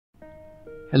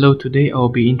Hello, today I will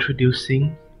be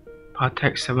introducing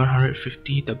PARTECH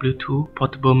 750w2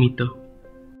 portable meter.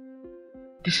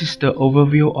 This is the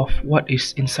overview of what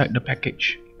is inside the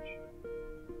package.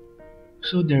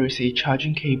 So there is a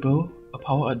charging cable, a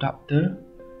power adapter,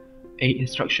 a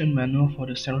instruction manual for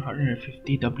the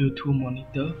 750w2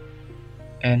 monitor,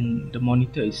 and the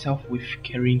monitor itself with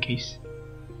carrying case.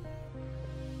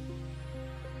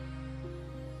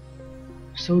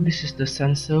 So this is the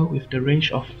sensor with the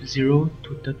range of 0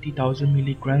 to 30,000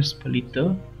 milligrams per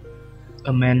liter,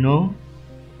 a manual,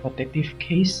 protective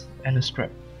case, and a strap.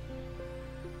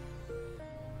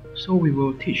 So we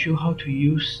will teach you how to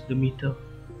use the meter.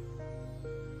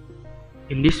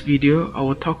 In this video, I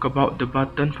will talk about the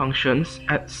button functions,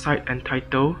 add site and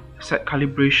title, set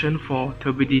calibration for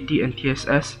turbidity and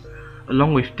TSS,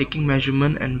 along with taking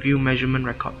measurement and view measurement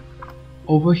record.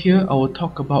 Over here, I will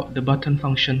talk about the button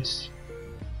functions.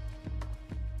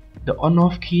 The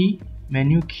on-off key,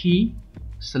 menu key,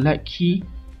 select key,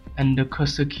 and the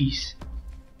cursor keys.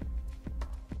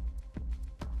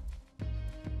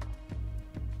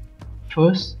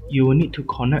 First, you will need to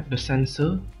connect the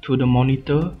sensor to the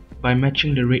monitor by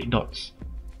matching the red dots.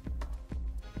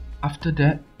 After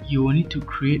that, you will need to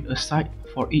create a site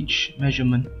for each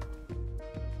measurement.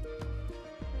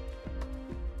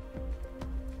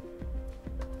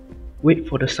 Wait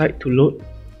for the site to load.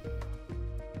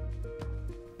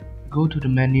 Go to the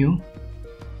menu,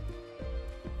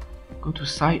 go to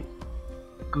site,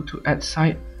 go to add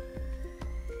site,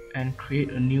 and create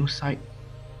a new site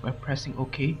by pressing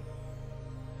OK.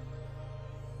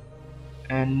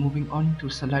 And moving on to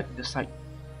select the site.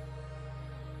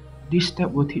 This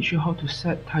step will teach you how to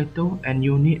set title and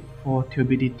unit for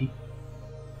turbidity.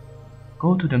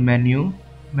 Go to the menu,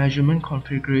 measurement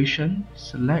configuration,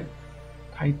 select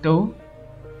title,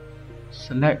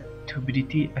 select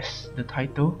turbidity as the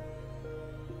title,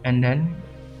 and then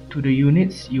to the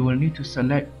units you will need to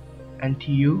select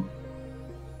NTU,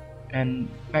 and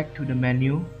back to the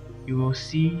menu you will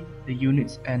see the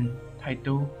units and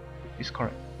title is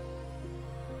correct.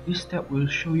 This step will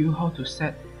show you how to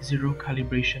set zero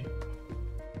calibration.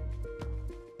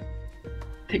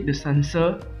 Take the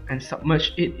sensor and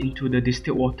submerge it into the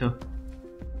distilled water.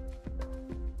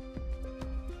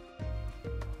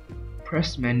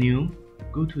 Press menu,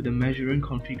 go to the measuring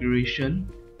configuration,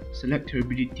 select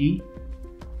turbidity,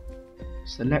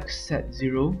 select set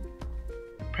 0,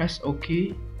 press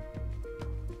OK,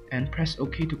 and press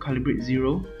OK to calibrate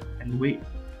 0 and wait.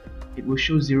 It will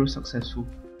show 0 successful.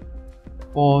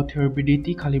 For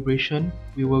turbidity calibration,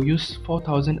 we will use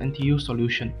 4000 NTU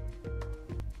solution.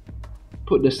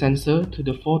 Put the sensor to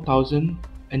the 4000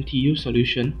 NTU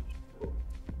solution.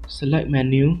 Select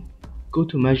menu, go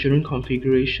to measuring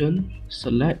configuration,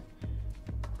 select,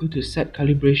 go to set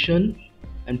calibration,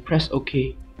 and press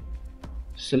OK.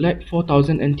 Select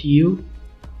 4000 NTU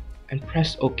and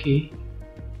press OK,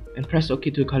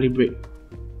 to calibrate.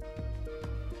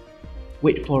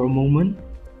 Wait for a moment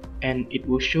and it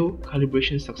will show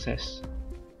calibration success.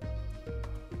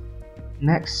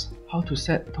 Next, how to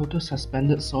set total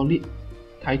suspended solid,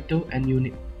 title, and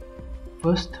unit.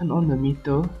 First, turn on the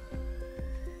meter.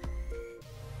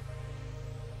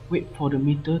 Wait for the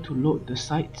meter to load the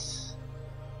sites.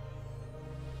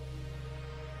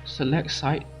 Select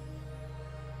site,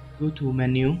 go to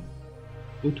menu,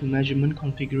 go to measurement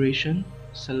configuration,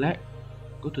 select,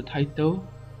 go to title,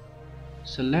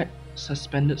 select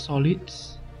suspended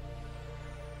solids,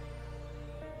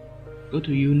 go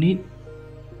to unit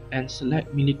and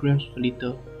select milligrams per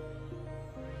liter,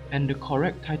 and the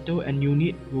correct title and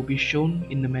unit will be shown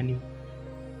in the menu.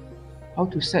 How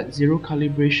to set zero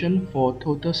calibration for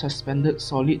total suspended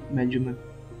solid measurement.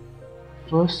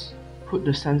 First, put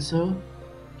the sensor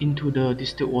into the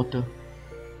distilled water.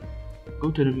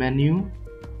 Go to the menu,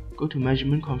 go to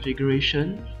measurement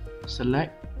configuration,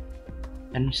 select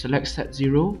set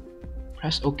 0,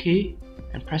 press OK,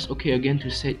 and press OK again to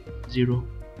set 0.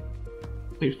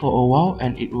 Wait for a while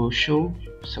and it will show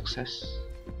success.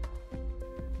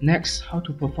 Next, how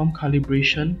to perform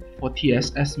calibration for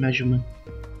TSS measurement.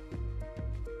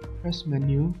 Press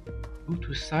menu, go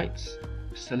to sites,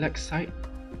 select site.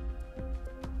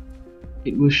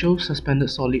 It will show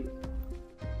suspended solid.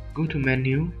 Go to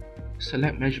menu,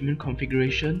 select measurement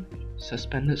configuration,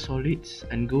 suspended solids,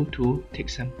 and go to take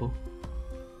sample.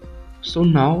 So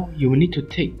now you will need to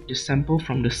take the sample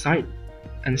from the site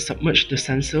and submerge the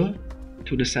sensor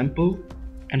to the sample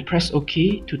and press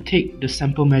OK to take the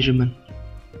sample measurement.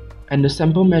 And the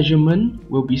sample measurement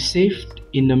will be saved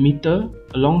in the meter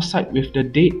alongside with the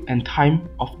date and time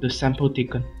of the sample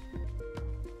taken.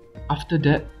 After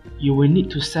that, You will need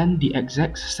to send the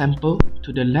exact sample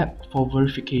to the lab for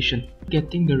verification.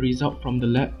 Getting the result from the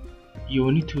lab, you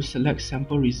will need to select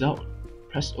sample result,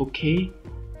 press OK,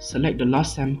 select the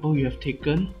last sample you have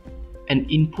taken, and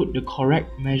input the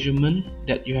correct measurement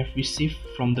that you have received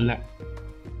from the lab.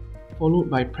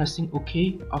 Followed by pressing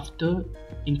OK after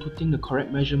inputting the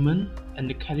correct measurement, and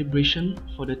the calibration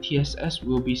for the TSS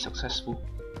will be successful.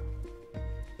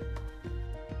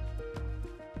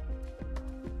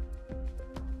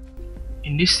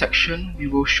 In this section, we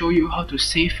will show you how to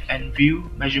save and view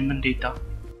measurement data.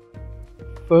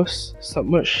 First,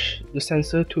 submerge the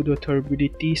sensor to the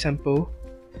turbidity sample,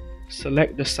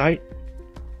 select the site,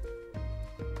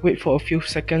 wait for a few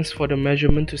seconds for the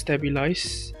measurement to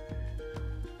stabilize,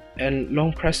 and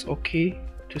long press OK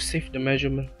to save the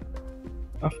measurement.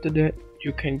 After that,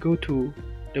 you can go to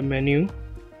the menu,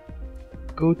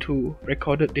 go to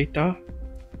recorded data,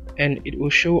 and it will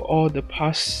show all the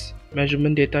past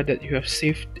measurement data that you have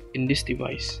saved in this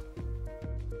device.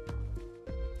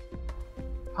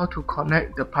 How to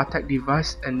connect the PARTECH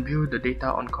device and view the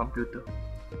data on computer.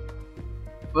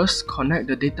 First, connect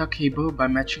the data cable by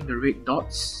matching the red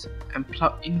dots and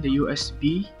plug in the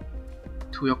USB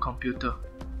to your computer.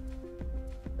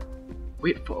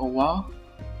 Wait for a while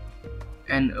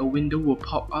and a window will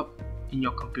pop up in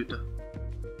your computer.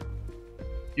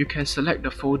 You can select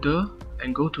the folder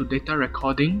and go to data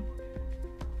recording,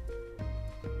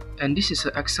 and this is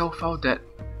an Excel file that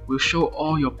will show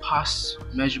all your past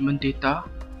measurement data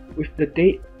with the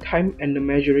date, time, and the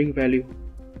measuring value.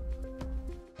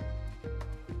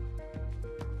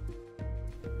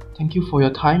 Thank you for your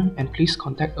time, and please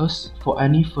contact us for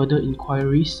any further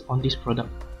inquiries on this product.